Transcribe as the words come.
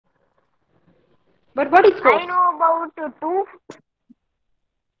But what is I force? know about two.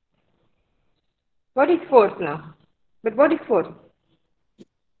 What is force now? But what is force?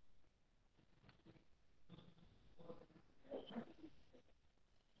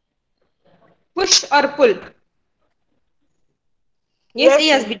 Push or pull? Yes, Yes,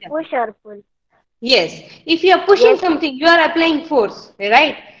 yes, ma'am. Beta. Push or pull. Yes. If you are pushing Yes, something, you are applying force,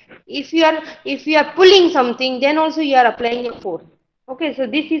 right? If you are pulling something, then also you are applying a force. Okay, so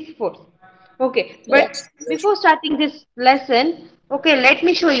this is force. Okay, but before starting this lesson, okay, let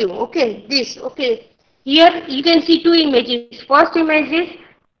me show you. Okay, this. Okay, here you can see two images. First image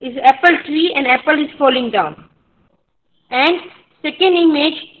is apple tree and apple is falling down, and second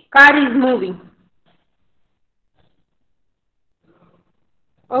image car is moving.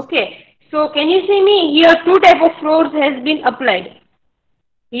 Okay, so can you see me here? Two type of force has been applied.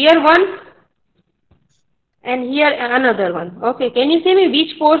 Here one and here another one. Okay, can you see me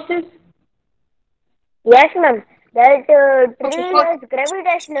which forces? yes, ma'am. That Okay, tree first. has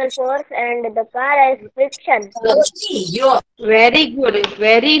gravitational force and the car has friction. Very good,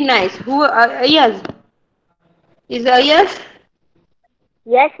 very nice. Who? Ayaz. Is Ayaz?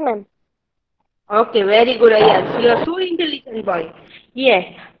 Yes, ma'am. Okay, very good, Ayaz. You are so intelligent boy. Yes.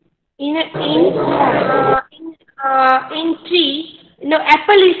 In tree,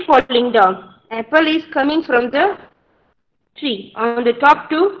 apple is falling down. Apple is coming from the tree on the top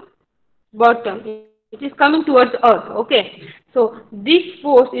to bottom. It is coming towards earth. Okay. So this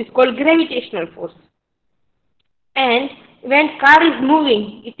force is called gravitational force. And when car is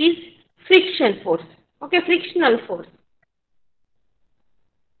moving, it is friction force. Okay, frictional force.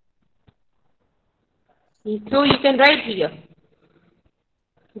 So you can write here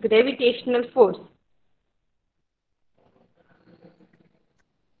gravitational force.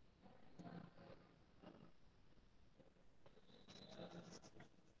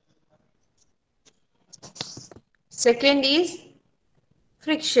 Second is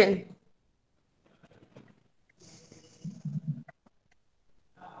friction.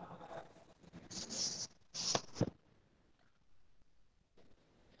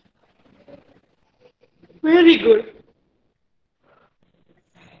 Very good.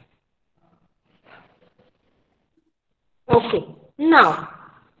 Okay. Now,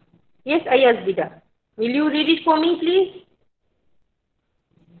 yes, Ayaz Bida. Will you read it for me, please?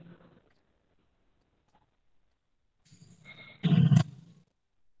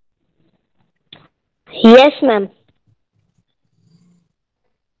 Yes, ma'am.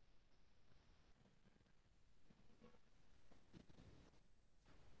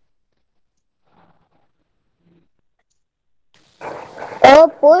 A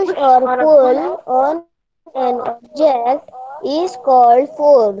push Push or or a pull pull? on an object is called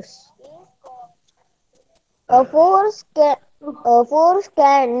force. A force can, a force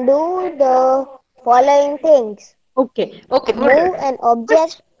can do the following things: Okay, okay, hold move on. an Push.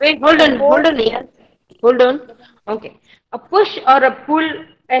 object, Wait, hold support. on, Ayaz. Hold on. Okay. A push or a pull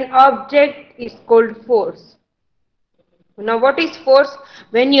an object is called force. Now, what is force?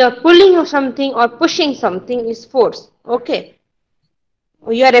 When you are pulling something or pushing something is force. Okay.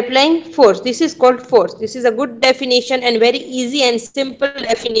 You are applying force. This is called force. This is a good definition and very easy and simple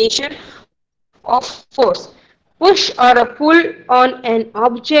definition of force. Push or a pull on an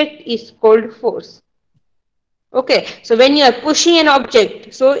object is called force. Okay, so when you are pushing an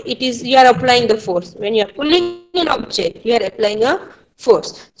object, so it is you are applying the force. When you are pulling an object, you are applying a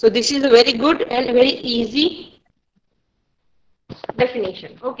force. So this is a very good and very easy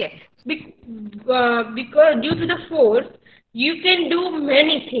definition. Okay, because due to the force, you can do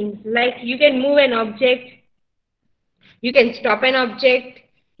many things. Like you can move an object, you can stop an object,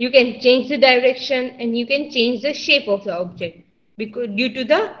 you can change the direction, and you can change the shape of the object because due to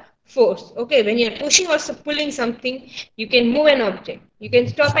the force. Okay, when you are pushing or pulling something, you can move an object, you can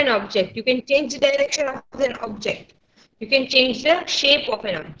stop an object, you can change the direction of an object, you can change the shape of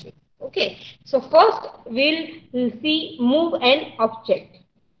an object. Okay, so first we'll see move an object.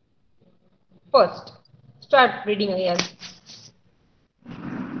 First, start reading again.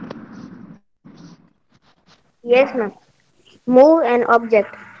 Yes, ma'am. Move an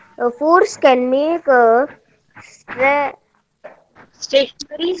object. A force can make a stra-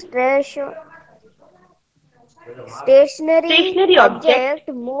 Stationary, stra- stationary stationary object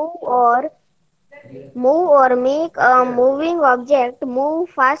object move or make a moving object move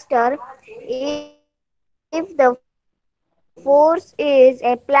faster if the force is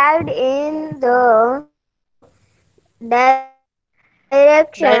applied in the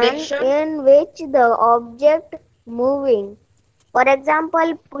direction in which the direction object moving. For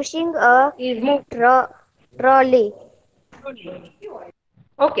example, pushing a is move. trolley.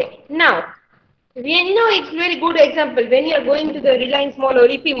 Okay, now We know it's very good example. When you are going to the Reliance Mall or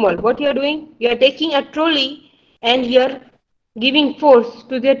EP Mall, what you are doing? You are taking a trolley and you are giving force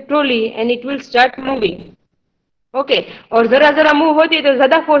to the trolley and it will start moving. Okay और जरा जरा move होती है तो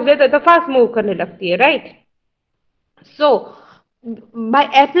ज्यादा force देते तो fast move करने लगती है right so by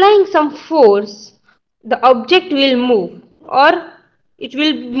applying some force the object will move or it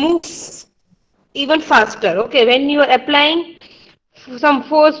will move even faster. Okay, when you are applying some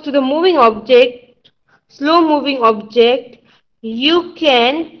force to the moving object, slow moving object, you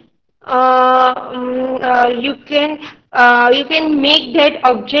can you can make that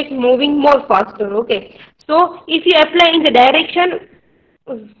object moving more faster. Okay, so if you apply in the direction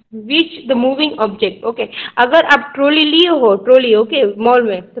which the moving object, okay, अगर आप trolley लिए हो trolley okay mall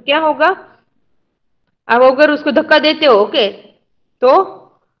में तो क्या होगा आप अगर उसको धक्का देते हो ओके तो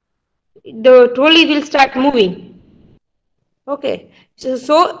the trolley will start moving. Okay,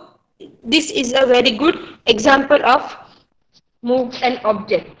 so this is a very good example of move an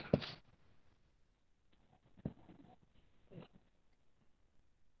object.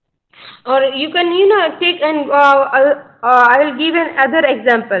 Or you can, take and I will give another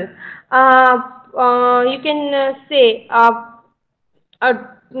example. You can say a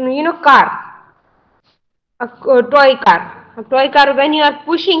car, a toy car. A toy car. When you are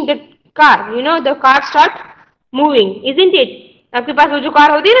pushing the car, the car start moving, isn't it? आपके पास वो जो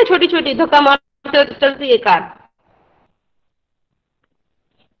car होती है ना छोटी छोटी धक्का मारते हो तो चलती है कार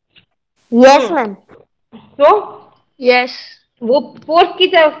Yes, ma'am. तो Yes. वो फोर्स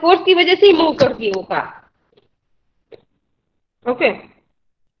की वजह से ही मूव करती है वो car okay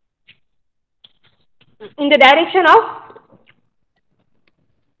in the direction of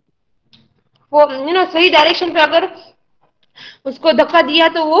सही डायरेक्शन पे अगर उसको धक्का दिया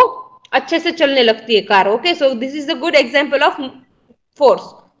तो वो अच्छे से चलने लगती है car okay so this is a good example of force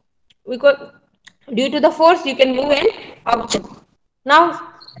because due to the force you can move an object. Now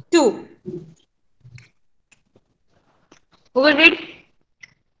 2. Who will read?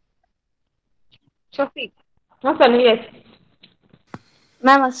 Shafiq. Hasan, yes.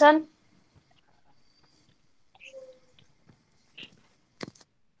 Ma'am Hassan.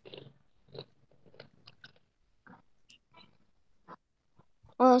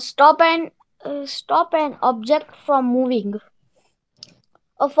 Stop an object from moving.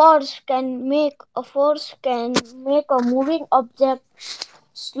 A force can make a moving object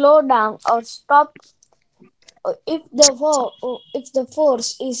slow down or stop if the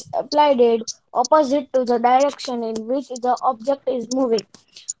force is applied opposite to the direction in which the object is moving.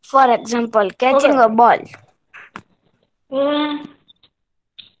 For example, catching Okay. a ball. Mm,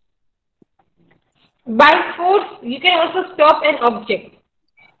 by force, you can also stop an object.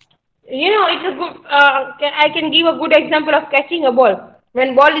 It's a good. I can give a good example of catching a ball.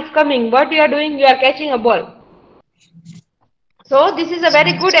 When ball is coming, what you are doing? You are catching a ball. So this is a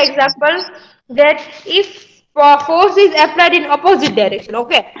very good example that if force is applied in opposite direction,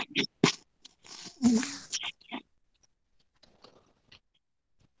 okay.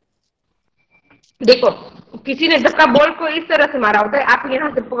 देखो किसी ने धक्का ball को इस तरह से मारा होता है आप यहाँ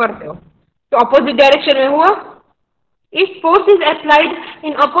से पकड़ते हो तो ऑपोजिट डायरेक्शन में हुआ if force is applied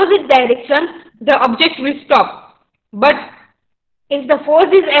in opposite direction the object will stop but if the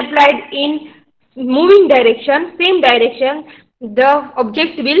force is applied in moving direction same direction the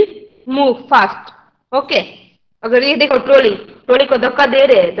object will move fast okay अगर ये देखो ट्रॉली ट्रॉली को धक्का दे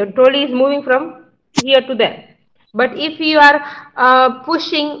रहे हैं तो trolley is moving from here to their but if you are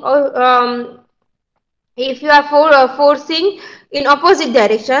pushing or if you are forcing in opposite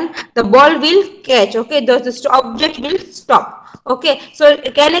direction the ball will catch okay the object will stop okay so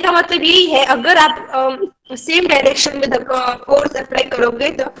कहने का मतलब यही है अगर आप same direction में force apply करोगे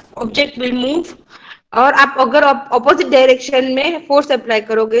तो ऑब्जेक्ट विल मूव और आप अगर ऑपोजिट डायरेक्शन में फोर्स अप्लाई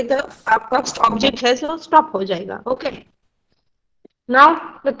करोगे तो आपका ऑब्जेक्ट है सो स्टॉप हो जाएगा okay now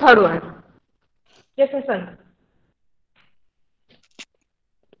the third one yes sir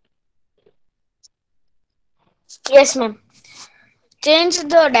Yes, ma'am. Change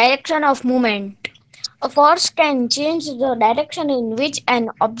the direction of movement. A force can change the direction in which an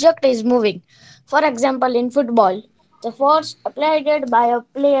object is moving. For example, in football, the force applied by a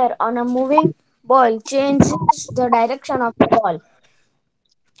player on a moving ball changes the direction of the ball.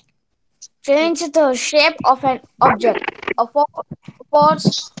 Change the shape of an object. A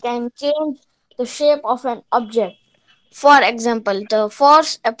force can change the shape of an object. For example, the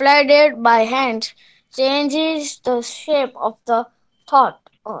force applied by hands changes the shape of the thought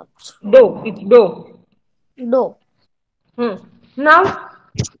it's do dough. now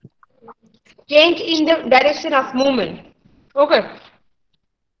change in the direction of movement okay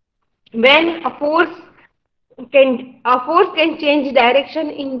when a force can change direction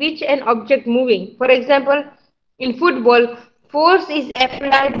in which an object moving. For example, in football, force is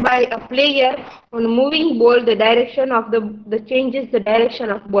applied by a player on a moving ball. The direction of the changes the direction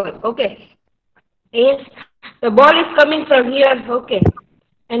of ball. Okay, if the ball is coming from here, okay,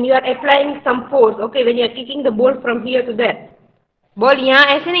 and you are applying some force. Okay, when you are kicking the ball from here to there, ball यहाँ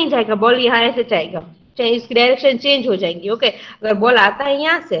ऐसे नहीं जाएगा, ball यहाँ ऐसे जाएगा, इसकी direction change हो जाएगी. ओके, अगर बॉल आता है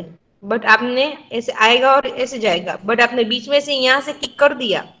यहाँ से, बट आपने ऐसे आएगा और ऐसे जाएगा, बट आपने बीच में से यहाँ से किक कर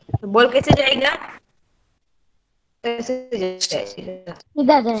दिया, तो बॉल कैसे जाएगा, ऐसे जाएगा.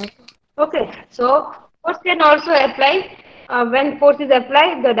 इधर जाएगा. Okay, so force can also apply. When force is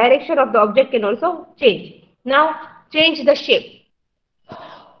applied, the direction of the object can also change. Now, change the shape.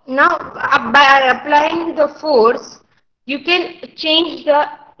 Now, by applying the force, you can change the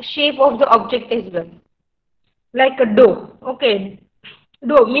shape of the object as well. Like a dough. Okay,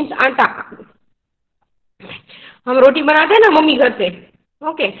 dough means आटा. हम रोटी बनाते हैं ना mummy घर पे.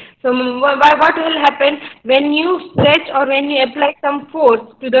 Okay, so what will happen when you stretch or when you apply some force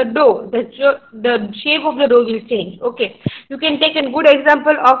to the dough? The shape of the dough will change. Okay, you can take a good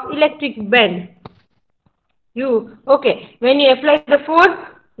example of electric bend. Okay, when you apply the force,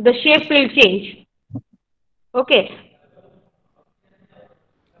 the shape will change. Okay,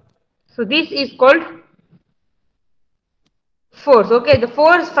 so this is called force. Okay, the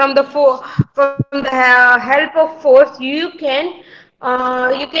force from the help of force you can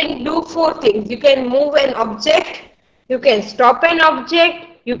do four things. You can move an object, you can stop an object,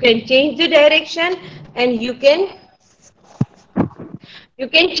 you can change the direction, and you can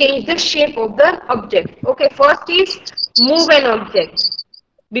change the shape of the object. Okay, first is move an object.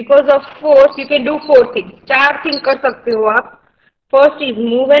 Because of force you can do four things. चार things कर सकते हो आप. First is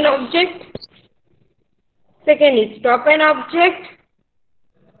move an object, second is stop an object,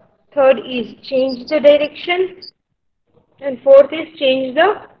 third is change the direction, and fourth is change the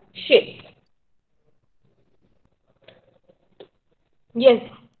shape. Yes.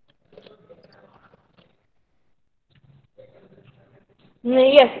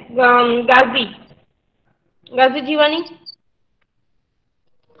 Yes, Gazi Jivani.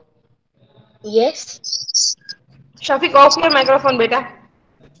 Yes. Shafiq, off your microphone, beta.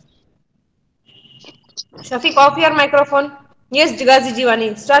 Shafiq, off your microphone. Yes, Gazi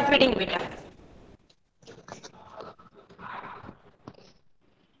Jivani, start reading, beta.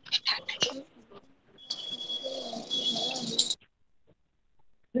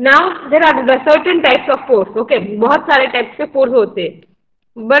 Now there are the certain types of force. Okay, बहुत सारे types के force होते हैं.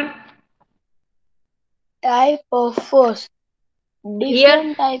 But Type of force. here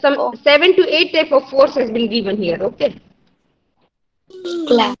Different type some of 7 to 8 type of force has been given here. Okay.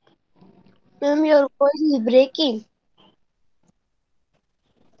 clap. Ma'am, your voice is breaking.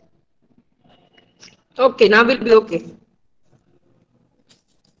 Okay, now will be okay.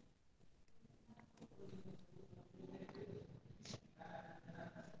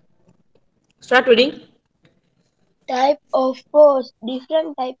 Start reading. Type of force.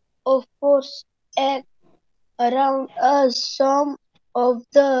 Different type of force act around us. Some of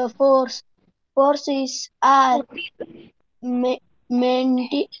the forces are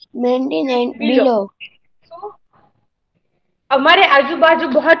maintained below. So हमारे आजू बाजू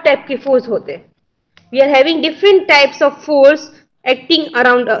बहुत type के force होते हैं. We are having different types of force acting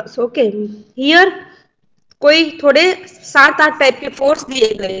around us. Okay, here कोई थोड़े 7-8 type के फोर्स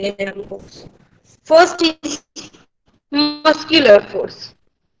दिए गए हैं हमको. First is muscular force.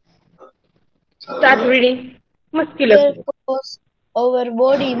 Start reading. Muscular force. Our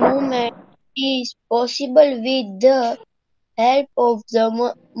body movement is possible with the help of the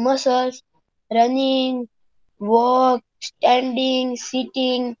muscles. Running, walk, standing,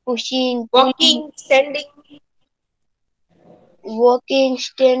 sitting, pushing, Walking, standing. walking,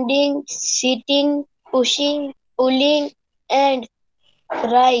 standing, sitting, pushing, pulling, and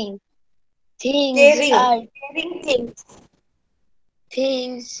crying. Carrying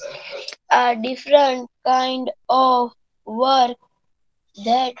Things are different kind of work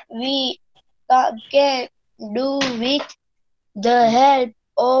that we can do with the help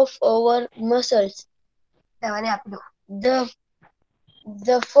of our muscles. The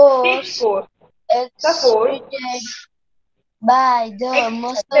Which force force? The force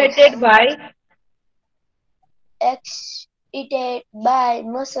exerted by the exerted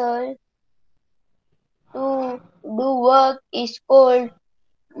muscles to do work is called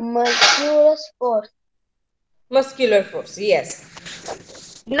muscular force. muscular force.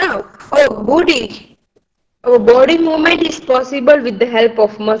 Yes. Now our body movement is possible with the help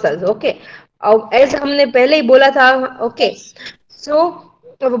of muscles. Okay. As हमने पहले ही बोला था. Okay. So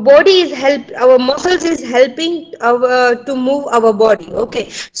our body is our muscles is helping to move our body. Okay,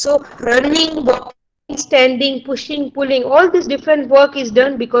 so running, walking, standing, pushing, pulling, all this different work is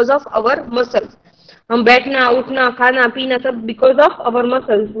done because of our muscles. हम बैठना उठना खाना पीना सब because of our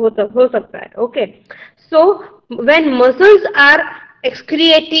muscles हो सकता है. Okay, so when muscles are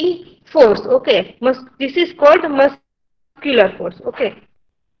excreting force, okay, this is called muscular force. Okay,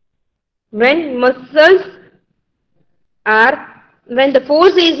 when muscles are when the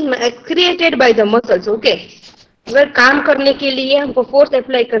force is created by the muscles. Okay, अगर काम करने के लिए हमको फोर्स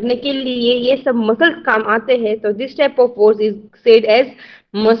अप्लाई करने के लिए ये सब मसल्स काम आते हैं तो this type of force is said as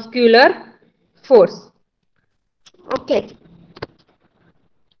muscular force. Okay,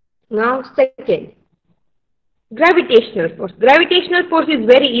 now second, gravitational force. Gravitational force is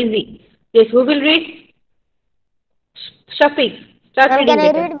very easy. Yes, who will read? Shafiq, start Ma'am, reading can I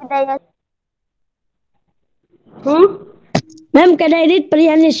better. read Vidya? Who? Ma'am, can I read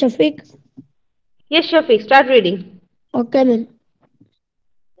Priyani Shafiq? Yes, Shafiq, start reading. Okay, ma'am.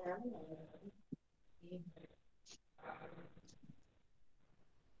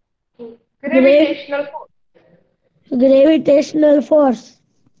 Gravitational force. Gravitational force.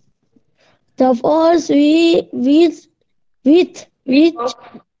 The force with which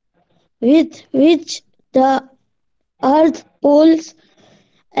which the earth pulls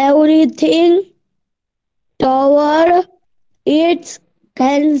everything toward its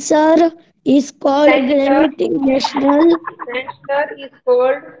center is called Center. gravitational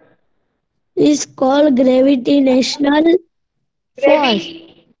Center gravitational force.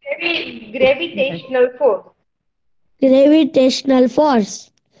 gravitational force. Gravitational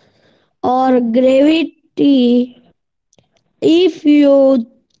force or gravity. If you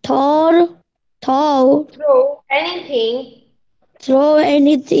throw Throw anything throw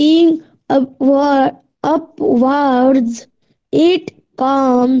anything upwards, it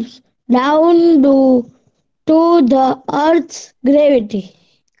comes down to the Earth's gravity.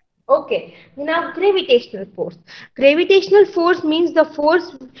 Okay, now gravitational force. Gravitational force means the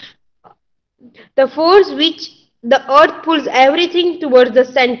force which the earth pulls everything towards the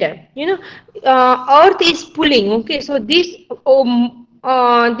center. Earth is pulling. Okay, so this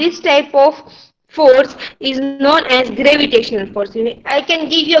type of force is known as gravitational force. I can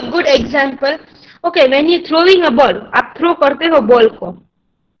give you a good example. Okay, when you're throwing a ball, आप throw करते हो ball को.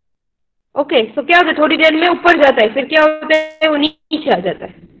 Okay, सो क्या होता है, थोड़ी देर में ऊपर जाता है, फिर क्या होता है, वो नीचे आ जाता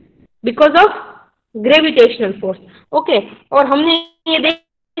है because of gravitational force. Okay, और हमने ये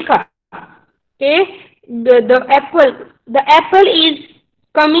देखा कि the Apple is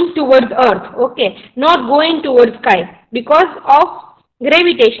coming towards earth. Okay, not going towards sky because of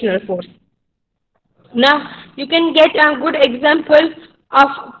gravitational force. Now you can get a good example of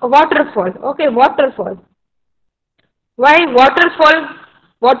waterfall. Okay, waterfall. Why waterfall?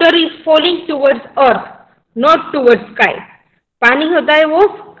 Water is falling towards earth, not towards sky. पानी होता है वो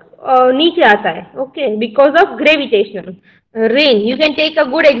नीचे आता है. Okay, because of gravitational. Rain, you can take a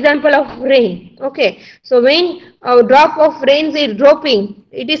good example of rain. Okay, so when a drop of rain is dropping,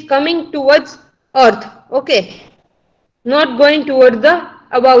 it is coming towards earth. Okay, not going towards the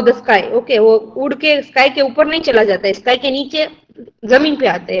above the sky. Okay, वो उड़ के sky के ऊपर नहीं चला जाता है, sky के नीचे जमीन पे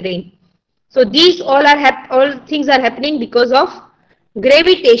आता है rain. So these all things are happening because of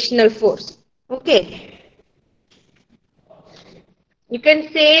gravitational force. Okay, you can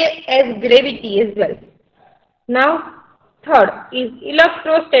say as gravity as well. Now third is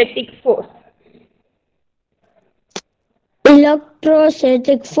electrostatic force.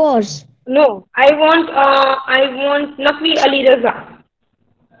 Electrostatic force. No, I want Naqvi Ali Raza.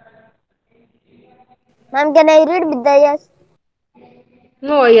 Ma'am, can I read Vidya?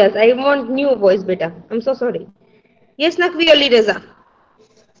 No, yes, I want new voice beta. I'm so sorry. Yes, Naqvi Ali Raza.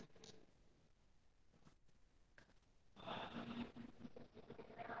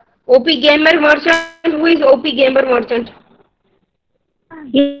 OP Gamer Merchant. Who is OP Gamer Merchant?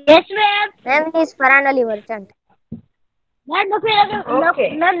 Yes, ma'am. Ma'am, he is Farhan Ali Merchant. Ma'am, Okay.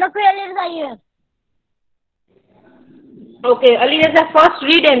 Naqvi Ali Raza here. Okay, Ali Raza, first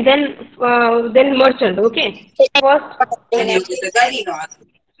read and then Merchant. Okay, first.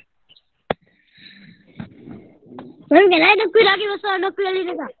 Ma'am, can I Naqvi Ali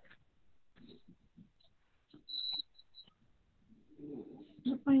Raza?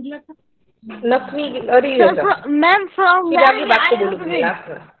 Naqvi Ali Raza. Ma'am, from फिर आगे बात को बोलूंगी last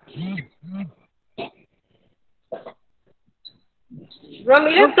में. From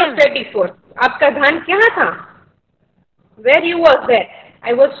electrostatic force. आपका ध्यान कहाँ था? Where you was there?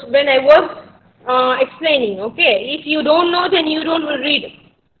 When I was explaining. Okay, if you don't know then you don't read.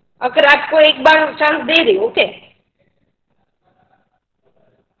 अगर आपको एक बार चांस दे रही. Okay.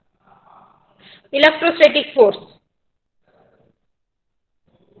 Electrostatic force.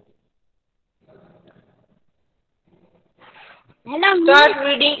 Hello, Start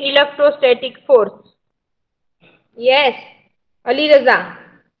reading electrostatic force. Yes, Ali Raza.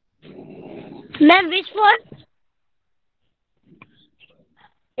 ma'am, which force?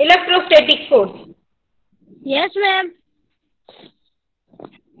 Electrostatic force. Yes, ma'am.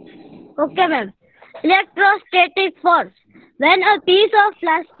 Okay, ma'am. Electrostatic force. When a piece of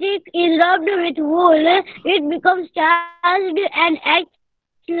plastic is rubbed with wool, it becomes charged and acts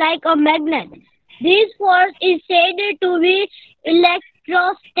like a magnet. This force is said to be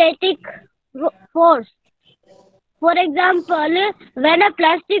electrostatic force. For example, when a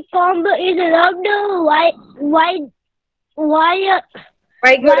plastic comb is rubbed wi- wi- Vigorously.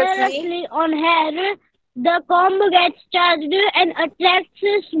 vigorously on hair, the comb gets charged and attracts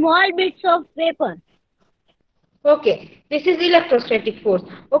small bits of paper. Okay, this is electrostatic force.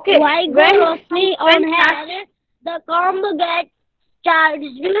 Okay, Vigorously on when hair, the comb gets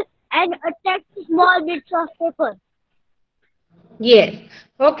charged and attracts small bits of paper. yes.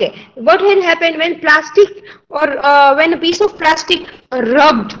 Okay. What will happen when plastic or when a piece of plastic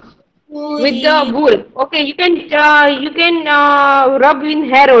rubbed with the wool? Okay, you can rub in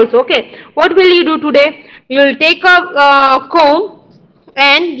hair also. Okay. What will you do today? You will take a comb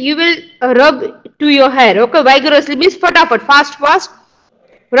and you will rub to your hair. Okay, vigorously means फटाफट fast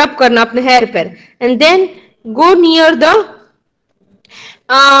rub करना अपने hair पर and then go near the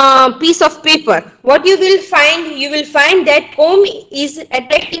piece of paper. What you will find that comb is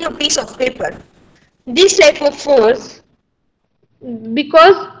attracting a piece of paper. This type of force,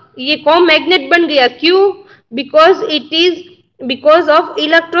 because ये comb magnet बन गया क्यों? Because it is because of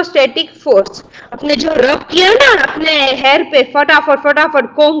electrostatic force. अपने जो रब किया ना अपने hair पे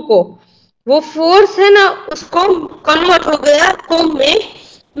फटाफट comb को, वो force है ना उसको convert हो गया comb में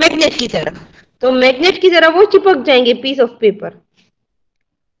magnet की तरह, तो magnet की तरह वो चिपक जाएंगे piece of paper.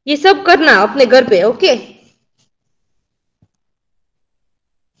 ये सब करना अपने घर पे. ओके,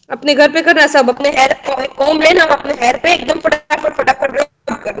 अपने घर पे करना सब. अपने हेयर कोम लेना अपने हेयर पे एकदम फटाफट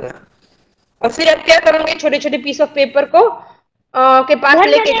रब करना और फिर आप क्या करोगे छोटे छोटे पीस ऑफ पेपर को के पास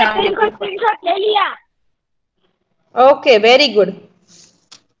लेके जाओगे. स्क्रीनशॉट ले लिया. Okay, very good.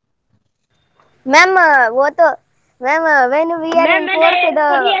 मैम वो तो ma'am when we are in fourth the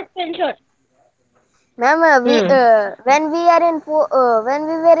screenshot. ma'am when we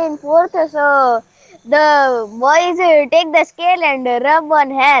were in fourth, so the boys take the scale and rub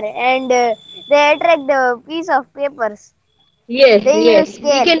on hair and they attract the piece of papers. Yes, They yes. use We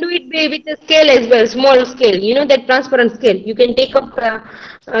scale. can do it with a scale as well, small scale. You know that transparent scale. You can take up,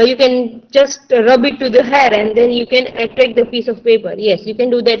 you can just rub it to the hair and then you can attract the piece of paper. Yes, you can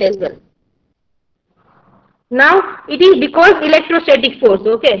do that as well. Now it is because electrostatic force.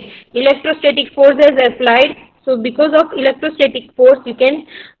 Okay, electrostatic force is applied. So because of electrostatic force, you can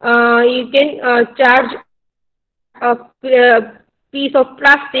charge a piece of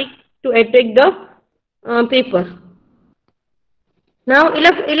plastic to attract the paper. Now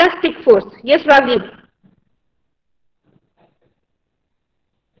elastic force. Yes, Rajiv.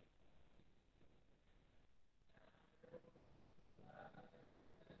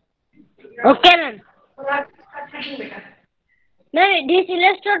 Okay, ma'am. No, this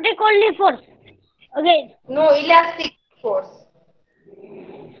electrostatic only force. Okay. No, elastic force.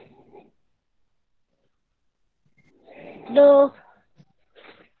 The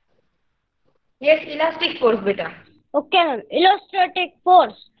Yes, elastic force, beta. okay, ma'am. Electrostatic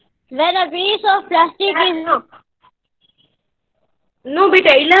force. When a piece of plastic is No,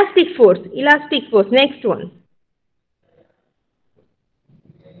 beta, elastic force. Elastic force. Next one.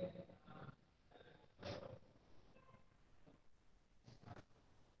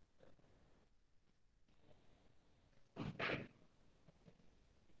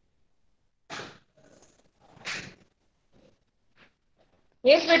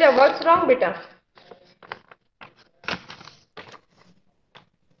 Yes, beta. What's wrong, beta?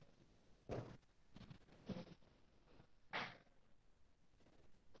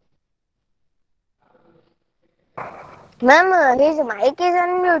 Ma'am, his mic is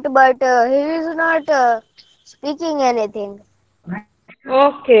on mute, but he is not speaking anything.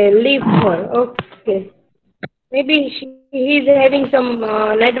 Okay, leave her. Okay. Maybe he's having some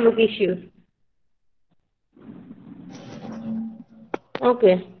network issues.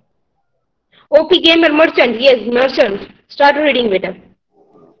 Okay. OP Gamer Merchant. Yes, Merchant. Start reading, beta.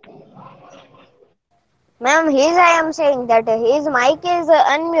 Ma'am, I am saying that his mic is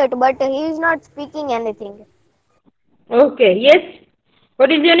unmute, but he is not speaking anything. Okay. Yes.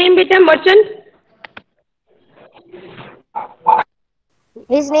 What is your name, beta? Merchant?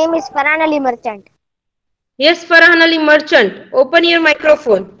 His name is Farhan Ali Merchant. Yes, Farhan Ali Merchant. Open your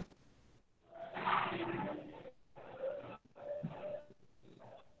microphone.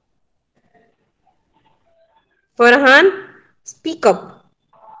 Farhan, speak up.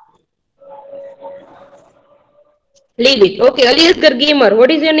 Leave it. Okay, Ali Asgar Gamer.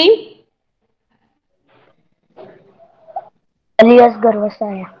 What is your name? Alias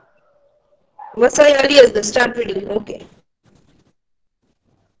Garvasaya. Masai Ali Asgar. Start reading. Okay.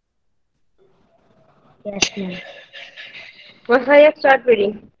 Yes, ma'am. Masaya, start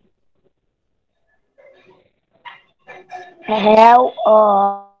reading. Have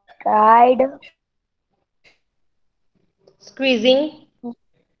tried Squeezing.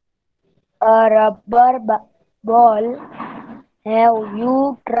 a ball? Have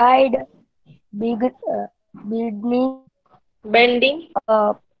you tried big, bending Bending.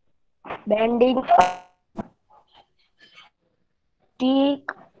 a bending a stick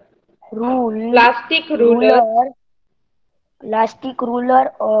Plastic ruler. ruler, plastic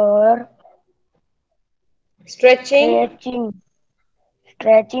ruler, or Stretching. stretching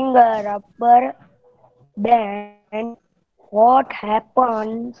stretching a rubber band? What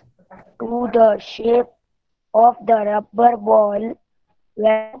happens to the shape of the rubber ball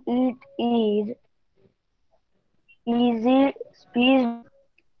when it is easy squeezed?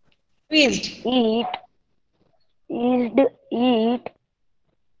 Squeezed. It it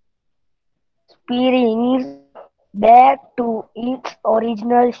springs back to its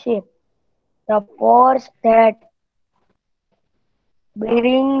original shape. The force that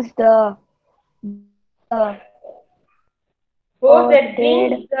brings the Force that distorted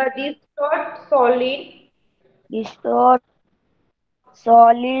brings the distort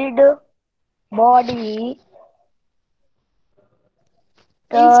solid body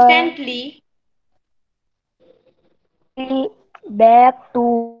instantly directly back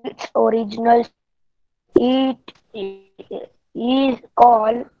to its original shape. It is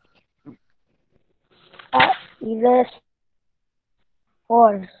called elastic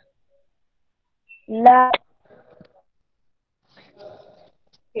force. La-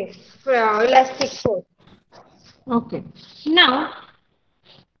 okay. Elastic force. Okay. Now,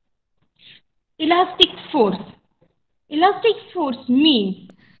 elastic force. Elastic force means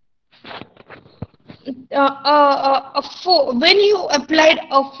when you applied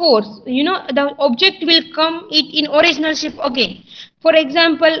a force, the object will come it in original shape again. For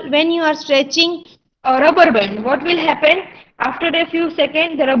example, when you are stretching a rubber band, what will happen? After a few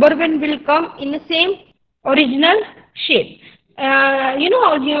seconds, the rubber band will come in the same original shape.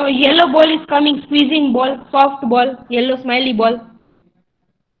 Yellow ball is coming, squeezing ball, soft ball, yellow smiley ball.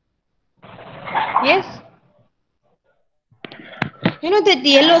 Yes. That the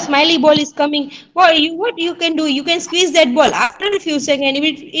yellow smiley ball is coming. What you can do, you can squeeze that ball. After a few seconds,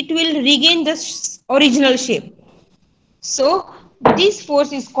 it will regain the original shape. So this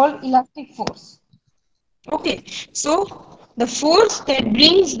force is called elastic force. Okay, so the force that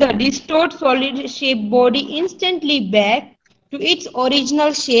brings the distort solid shape body instantly back to its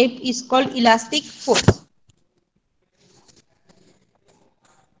original shape is called elastic force.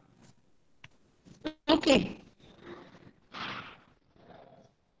 Okay,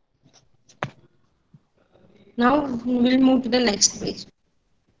 now we'll move to the next page.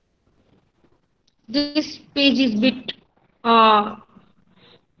 This page is bit uh,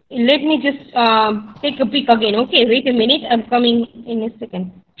 let me just take a peek again. Okay, wait a minute. I'm coming in a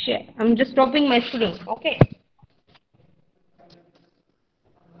second. Share. I'm just stopping my screen. Okay.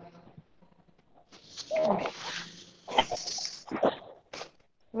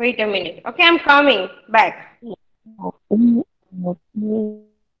 Wait a minute. Okay, I'm coming back.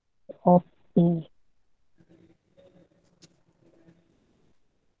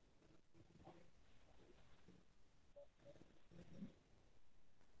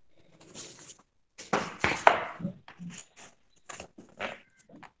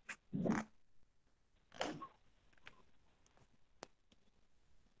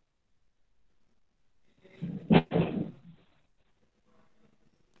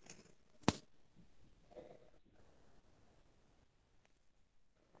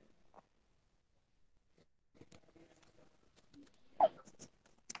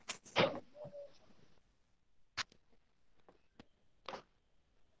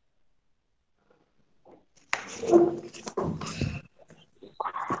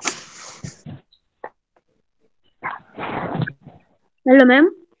 Hello, ma'am.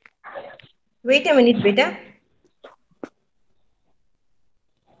 Wait a minute, beta.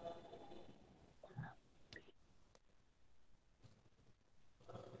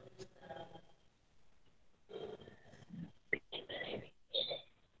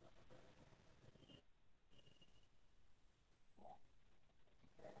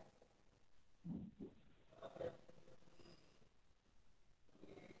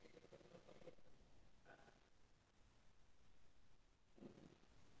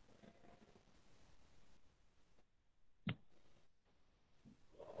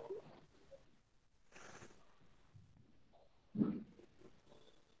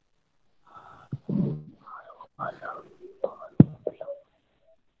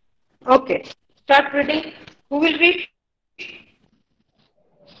 Okay. Start reading. Who will read?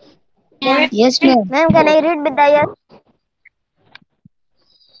 Boy and Yes, ma'am. force. Ma'am, can I read Bidaya?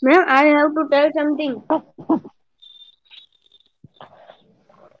 Ma'am, I have to tell something.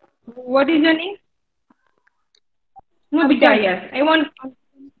 What is your name? No, beta. Arpan. Yes. I want.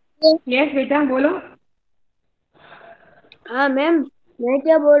 Yes, beta. बोलो. हाँ ma'am, मैं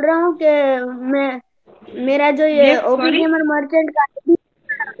क्या बोल रहा हूँ कि मैं मेरा जो ये Yes. OP Sorry. Gamer merchant का ID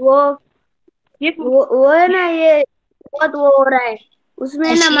वो Yes. वो है ना, ये बहुत वो हो रहा है,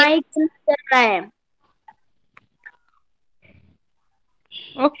 उसमें ना माइक चल रहा है.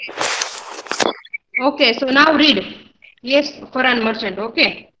 Okay. Okay. So now read. Yes, Quran merchant.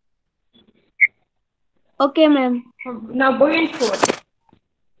 Okay. Okay ma'am. Now boy and force.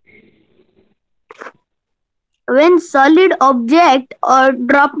 When solid object or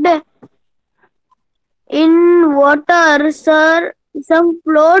dropped in water, sir, some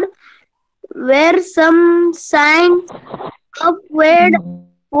float where some sign upward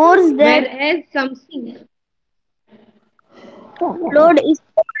force that Whereas something. float is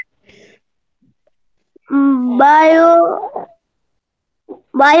bio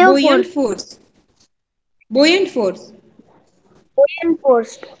Buoyant bioforce force. Buoyant force.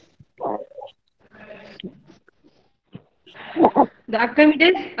 reinforced. The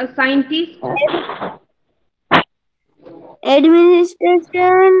Archimedes, a scientist.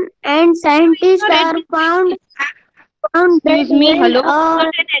 Administration and scientists Not are found that excuse me. when Hello. a Not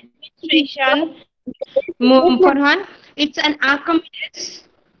an administration. Farhan. It's an Archimedes.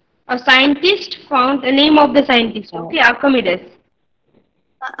 A scientist found the name of the scientist. Okay, Archimedes.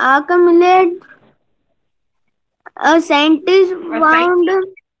 accumulate a scientist A scientist.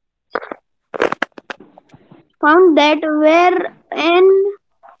 found that where an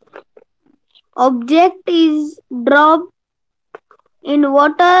object is dropped in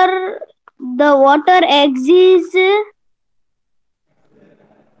water, the water exists a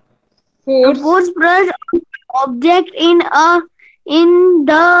Force. force brush object in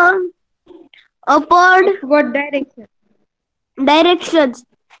the upward Upward direction. directions.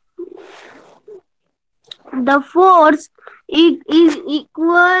 The force is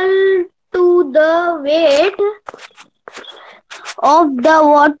equal to the weight of the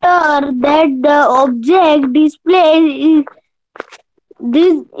water that the object displays.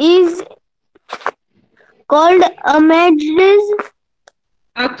 This is called Archimedes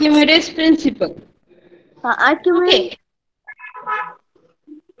principle. Archimedes. Okay.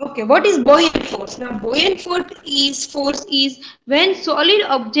 Okay, what is buoyant force? Now, buoyant force is when solid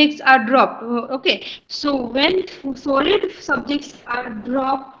objects are dropped. Okay, so when solid subjects are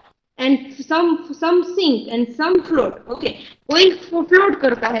dropped and some sink and some float. Okay, कोई float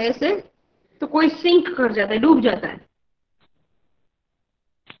करता है ऐसे तो कोई sink कर जाता है, डूब जाता है.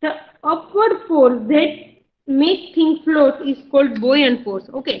 The upward force that make thing float is called buoyant force.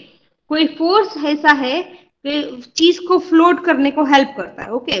 Okay, कोई force ऐसा है कि चीज को float करने को help करता है.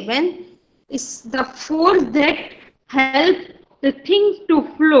 Okay, when is the force that help the things to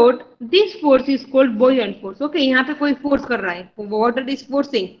float, this force is called buoyant force. Okay, यहाँ पे कोई force कर रहा है, water is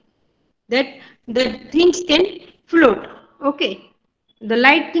forcing that the things can float. Okay, the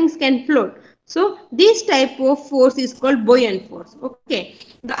light things can float. So this type of force is called buoyant force. Okay,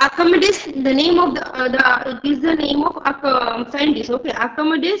 the Archimedes, the name of the it is the name of scientist. Okay,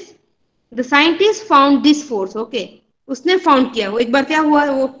 Archimedes, the scientist found this force. Okay, उसने found किया. वो एक बार क्या हुआ,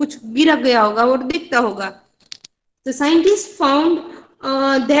 वो कुछ गिर गया होगा और देखता होगा. The scientist found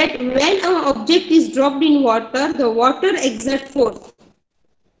that when an object is dropped in water, the water exerts force.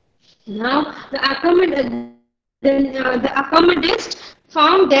 Now, the accommodist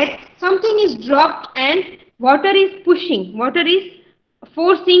found that something is dropped and water is pushing, water is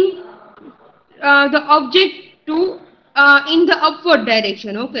forcing the object to in the upward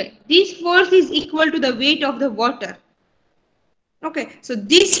direction. Okay, this force is equal to the weight of the water. Okay, so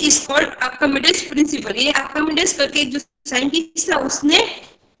this is called Archimedes principle. ये Archimedes करके एक जो scientist था उसने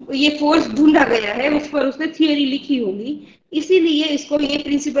ये force ढूंढा गया है, उस पर उसने थियरी लिखी होगी, इसीलिए इसको ये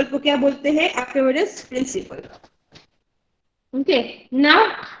प्रिंसिपल को क्या बोलते हैं, Archimedes principle. Okay,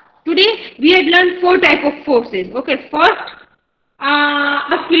 now today we had learned 4 type of forces. Okay, first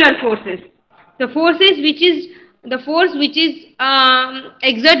muscular forces, the force which is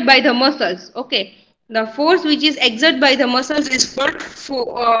exerted by the muscles. Okay, the force which is exerted by the muscles is called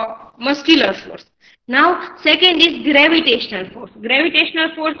muscular force. Now second is gravitational force.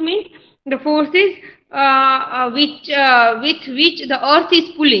 Gravitational force means the forces with which the earth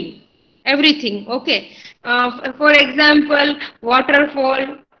is pulling everything. Okay, for example,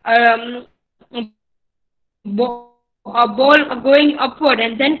 waterfall, a ball going upward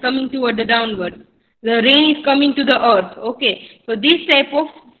and then coming toward the downward. The rain is coming to the earth. Okay, so this type of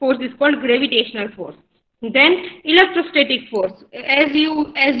force is called gravitational force. Then electrostatic force. As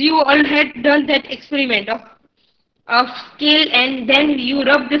you all had done that experiment of scale, and then you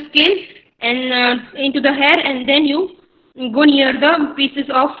rub the scale and into the hair, and then you go near the pieces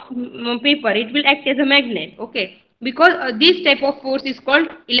of paper. It will act as a magnet. Okay, because this type of force is called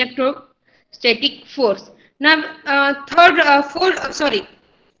electrostatic force. Now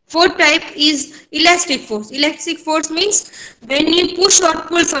fourth type is elastic force. Elastic force means when you push or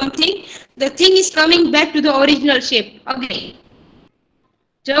pull something, the thing is coming back to the original shape again.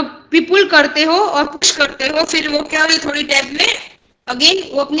 जब भी पुल करते हो और push करते हो, फिर वो क्या होती है, थोड़ी टाइम में अगेन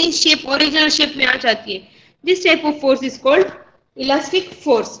वो अपनी शेप, ओरिजिनल शेप में आ जाती है. This type of force is called elastic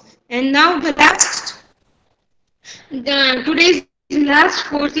force. And now the last, today's last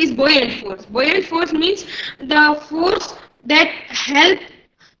force is buoyant force. Buoyant force means the force that help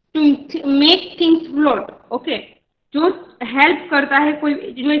to make things float. Okay, जो help करता है, कोई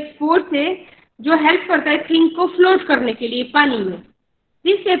जो एक force है जो help करता है थिंग को फ्लोट करने के लिए पानी में.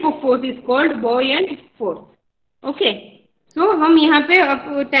 This type of force is called buoyant force. Okay. So हम यहाँ पे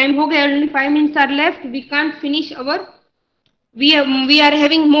अब टाइम हो गया, only 5 minutes are left. We can't finish our. We are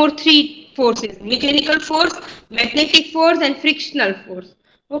having more three forces: mechanical force, magnetic force, and frictional force.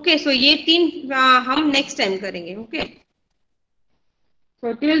 Okay. So ये तीन हम next time करेंगे. Okay.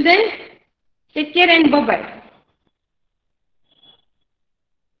 So till then, take care and bye bye.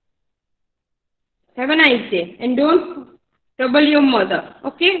 Have a nice day and don't trouble your mother.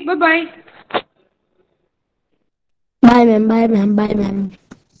 Okay. Bye bye. Bye, ma'am. Bye, ma'am. Bye, ma'am.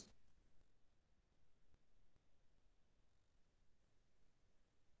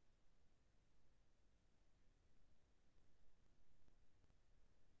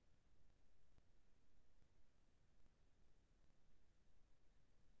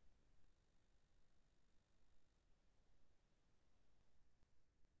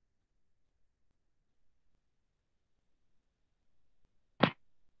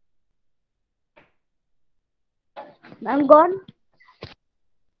 I'm gone.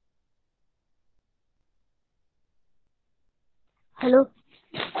 Hello.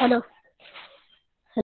 Hello.